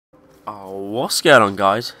Oh, what's going on,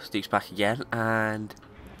 guys? DeaKz back again, and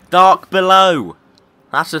Dark Below.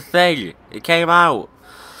 That's the thing. It came out.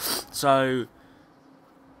 So,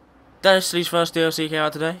 Destiny's first DLC came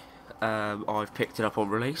out today. I've picked it up on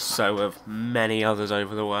release, so have many others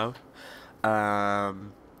over the world.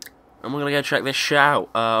 And we're gonna go check this shit out.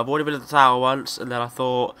 I've already been to the tower once, and then I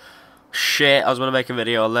thought, shit, I was gonna make a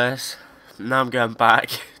video on this. Now I'm going back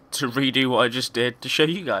to redo what I just did to show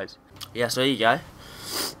you guys. Yeah, so there you go.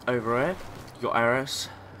 Over here, you got Eris,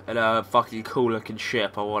 and a fucking cool looking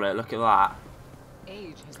ship. I want it. Look at that.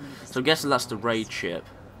 So I'm guessing that's the raid ship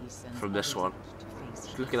from this one.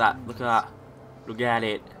 Just look at that. Look at that. Look at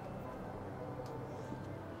it.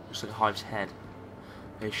 Looks like a hive's head.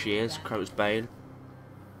 Here she is, Crota's Bane.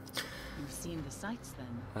 You've seen the sights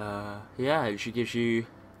then. Yeah, and she gives you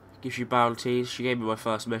bounties. She gave me my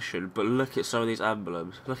first mission, but look at some of these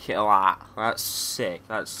emblems. Look at that. That's sick.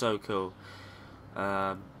 That's so cool.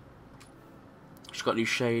 She's got new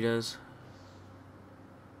shaders.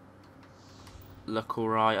 Look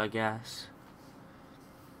alright, I guess.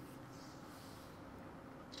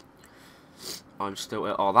 I'm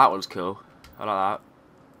still. Oh, that one's cool. I like that.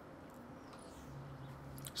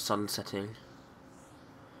 Sun setting.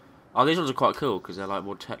 Oh, these ones are quite cool because they're like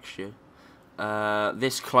more texture.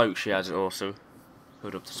 This cloak she has is awesome.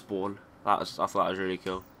 Hood up to spawn. I thought that was really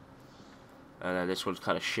cool. And then this one's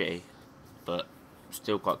kind of shitty, but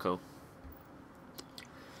still quite cool.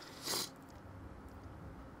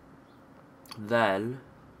 Then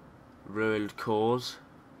ruined cores,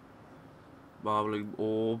 marbling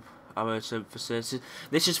orb, ammo synthesis.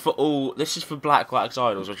 This is for Black Wax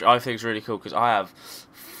idols, which I think is really cool because I have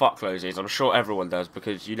fuckloads of these. I'm sure everyone does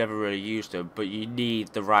because you never really use them, but you need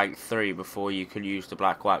the rank 3 before you can use the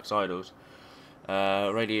Black Wax idols.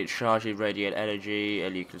 Radiant charging, radiant energy,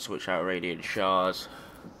 and you can switch out radiant shards.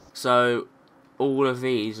 So all of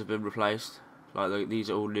these have been replaced. Like these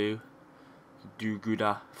are all new.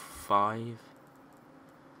 DeaKz 5.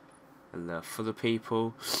 And for the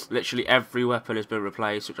people, literally every weapon has been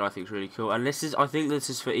replaced, which I think is really cool. And I think this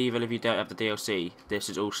is for even if you don't have the DLC. This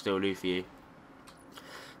is all still new for you.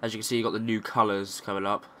 As you can see, you got the new colours coming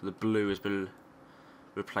up. The blue has been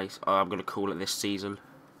replaced. Oh, I'm gonna call it this season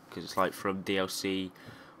because it's like from DLC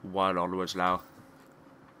 1 onwards now.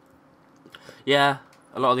 Yeah,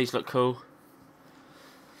 a lot of these look cool.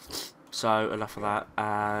 So enough of that.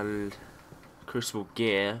 And Crucible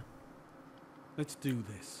gear. Let's do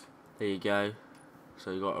this. There you go. So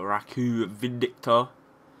you got a Raku Vindictor.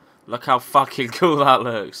 Look how fucking cool that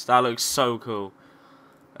looks. That looks so cool.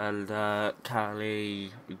 And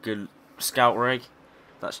Kali, good scout rig.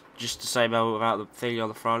 That's just the same without the thing on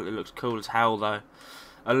the front. It looks cool as hell though.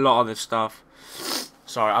 A lot of this stuff.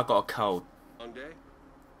 Sorry, I got a cold. Long day.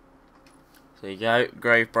 There you go.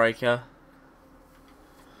 Gravebreaker.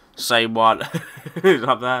 Same one. Who's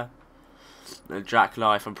up there? And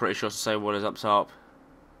Jackknife, I'm pretty sure it's the same one as up top.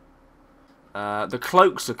 The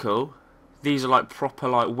cloaks are cool. These are like proper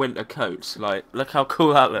like winter coats. Like, look how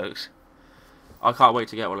cool that looks. I can't wait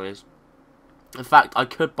to get one of these. In fact, I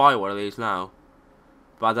could buy one of these now,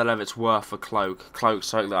 but I don't know if it's worth a cloak. Cloak's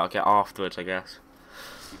something that I'll get afterwards, I guess.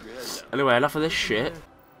 Anyway, enough of this shit.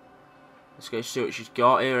 Let's go see what she's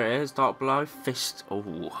got. Here it is, Dark Below. Fist.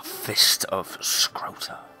 Oh, Fist of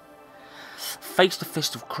Crota. Face the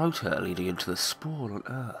Fist of Crota leading into the spawn on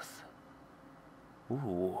Earth.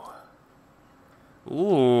 Ooh.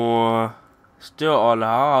 Ooh. Still on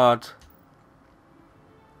hard.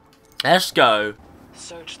 Let's go.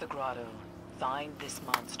 Search the grotto. Find this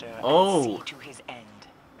monster Oh. and see to his end.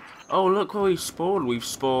 Oh, look where we've spawned. We've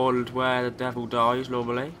spawned where the devil dies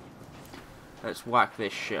normally. Let's whack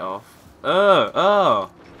this shit off. Oh.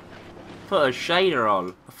 Put a shader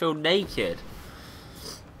on. I feel naked.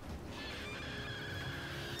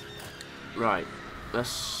 Right.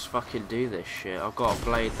 Let's fucking do this shit. I've got a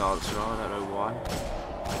blade dancer on. I don't know why.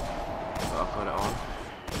 But I've got it on.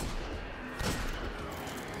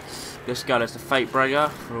 This gun is the Fatebringer,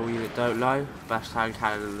 for all you that don't know. Best hand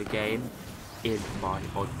cannon in the game, in my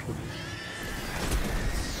opinion.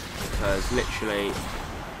 Because literally,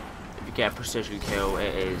 if you get a precision kill,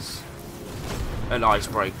 it is an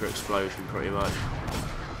icebreaker explosion, pretty much.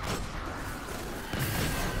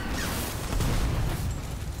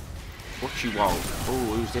 What you want?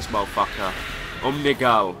 Oh, who's this motherfucker?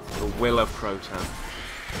 Omnigal, the will of Crota.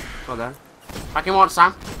 Go on then. Fucking want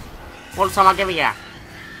some? Want some, I'll give it ya.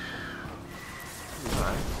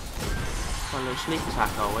 Alright. One little sneak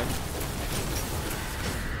attack, I'll win.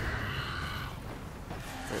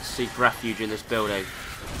 Let's seek refuge in this building.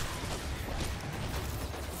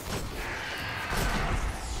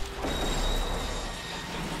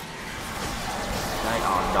 They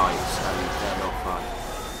are nice. fights, and they're not fun.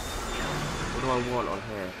 What do I want on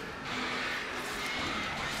here?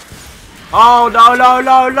 Oh, no, no,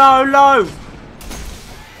 no, no, no!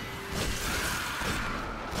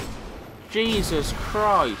 Jesus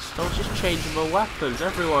Christ, I was just changing my weapons.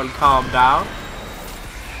 Everyone calm down.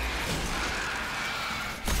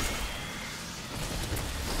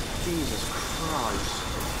 Jesus Christ.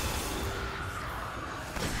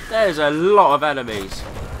 There's a lot of enemies.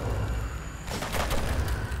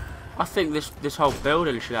 I think this whole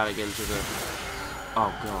building shenanigans is a...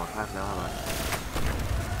 Oh god, I have no ammo.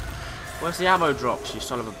 Where's the ammo drops, you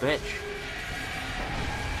son of a bitch?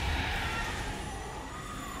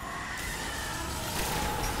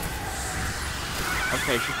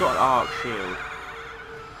 Okay, she's got an arc shield.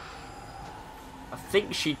 I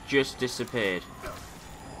think she just disappeared.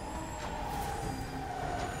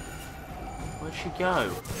 Where'd she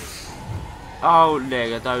go? Oh,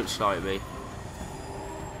 nigga, don't snipe me.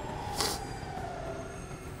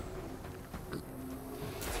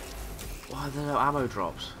 Why are there no ammo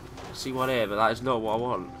drops? I see one here, but that is not what I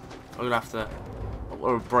want. I'm gonna have to... I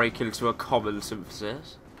want to break into a common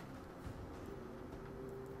synthesis.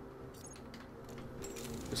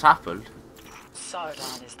 This happened.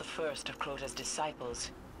 Sardan is the first of Crota's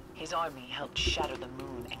disciples. His army helped shatter the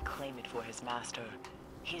moon and claim it for his master.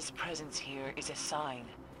 His presence here is a sign.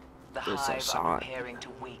 The Hive are preparing to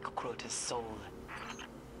wake Crota's soul.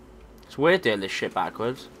 It's weird doing this shit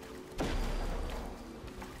backwards.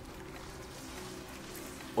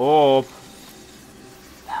 Orb.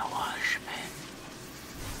 They're worshipping.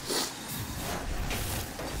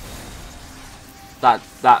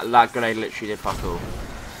 That grenade literally did fuck all.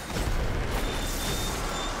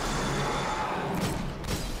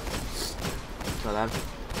 So then.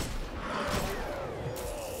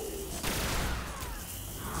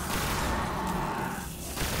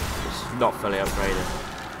 It's not fully upgraded.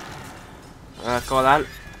 Come on then.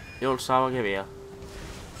 You want some? I'll give you.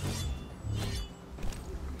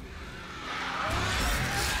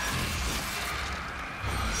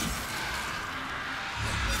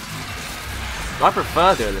 I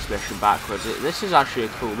prefer doing this mission backwards. This is actually a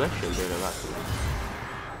cool mission doing it backwards.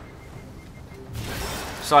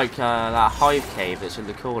 It's like that hive cave that's in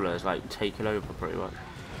the corner is like taken over pretty much.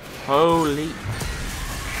 Holy!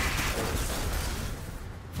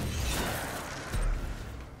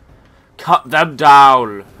 Cut them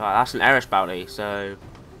down! Right, that's an Eris bounty, so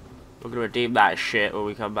we're gonna redeem that shit when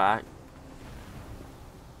we come back.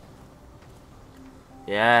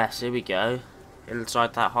 Yes, here we go.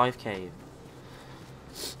 Inside that hive cave.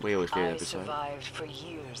 We always do every time. I survived for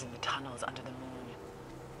years in the tunnels under the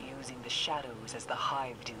moon, using the shadows as the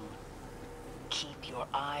hive do. Keep your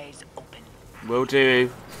eyes open. Will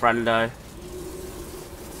do, friendo.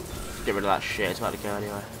 Get rid of that shit, it's about to go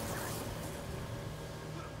anyway.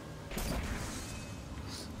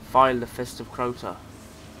 Find the Fist of Crota.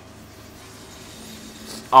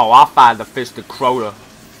 Oh, I found the Fist of Crota.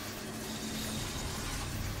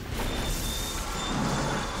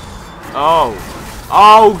 Oh.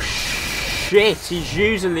 Oh shit, he's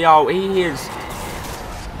using the ult. He is...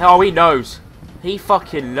 Oh, he knows. He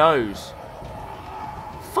fucking knows.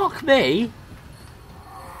 Fuck me.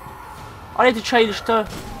 I need to change to...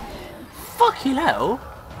 Fucking hell.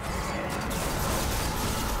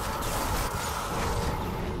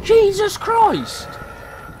 Jesus Christ.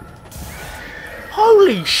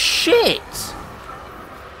 Holy shit.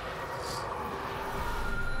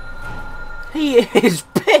 He is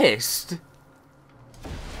pissed.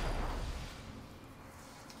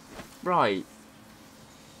 Right.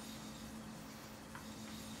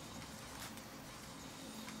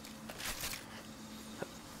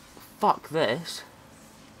 Fuck this.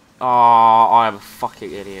 Oh, I am a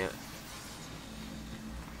fucking idiot.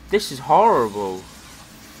 This is horrible.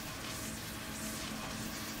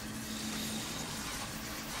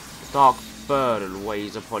 Dark burden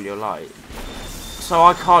weighs upon your light. So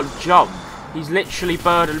I can't jump. He's literally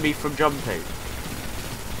burdened me from jumping.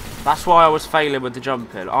 That's why I was failing with the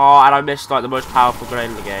jumping. Oh, and I missed like the most powerful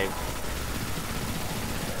grenade in the game.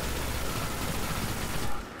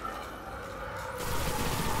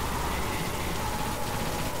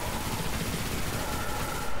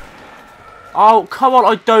 Oh, come on,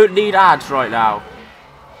 I don't need ads right now.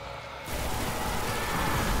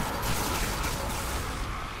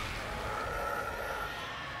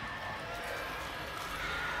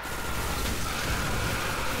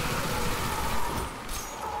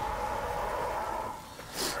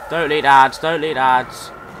 Don't need ads, don't need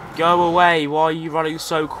ads. Go away, why are you running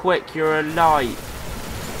so quick? You're a knight.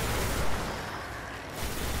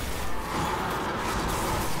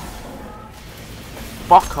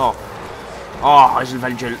 Fuck off. Oh, his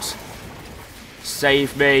vengeance.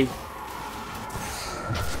 Save me.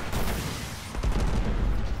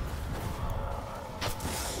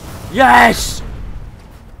 Yes!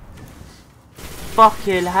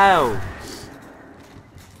 Fucking hell.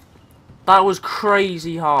 That was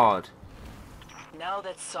crazy hard. Now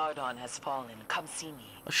that Sardon has fallen, come see me.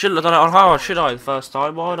 I shouldn't have done it on hard, should I, the first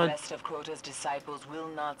time? Why The would I? rest of Crota's disciples will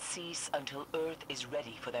not cease until Earth is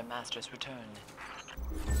ready for their master's return.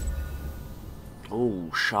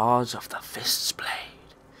 Oh, shards of the Fist's Blade.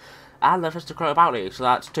 And the Fist of Crota bounty, so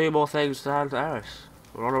that's 2 more things to hand to Eris.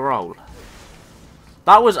 We're on a roll.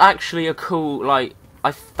 That was actually a cool, like,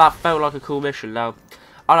 that felt like a cool mission. Now,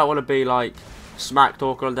 I don't want to be like smack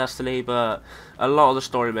talker on Destiny, but a lot of the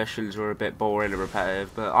story missions were a bit boring and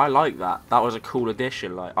repetitive, but I like that. That was a cool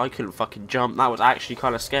addition. Like, I couldn't fucking jump. That was actually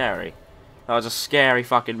kind of scary. That was a scary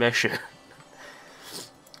fucking mission.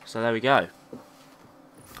 So there we go.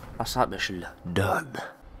 That's that mission done.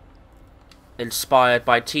 Inspired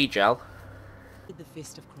by T-Gel. The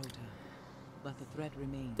Fist of Crota, but the threat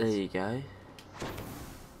remains. There you go.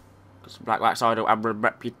 Got some Black Wax Idol and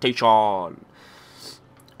reputation.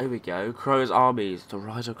 Here we go. Crota's armies. The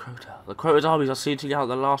rise of Crota. The Crota's armies are seeking out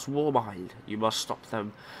the last Warmind. You must stop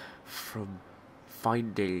them from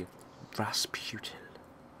finding Rasputin.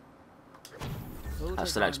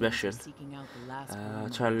 That's the next mission.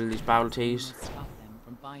 Turn in these bounties.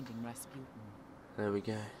 There we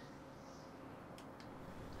go.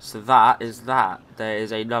 So that is that. There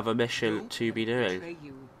is another mission to be doing.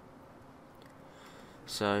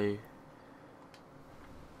 So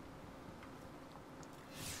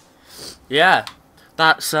yeah,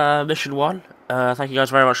 that's mission 1. Thank you guys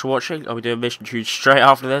very much for watching. I'll be doing mission 2 straight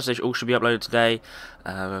after this. They all should be uploaded today.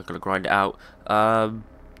 I'm gonna grind it out.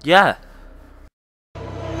 Yeah.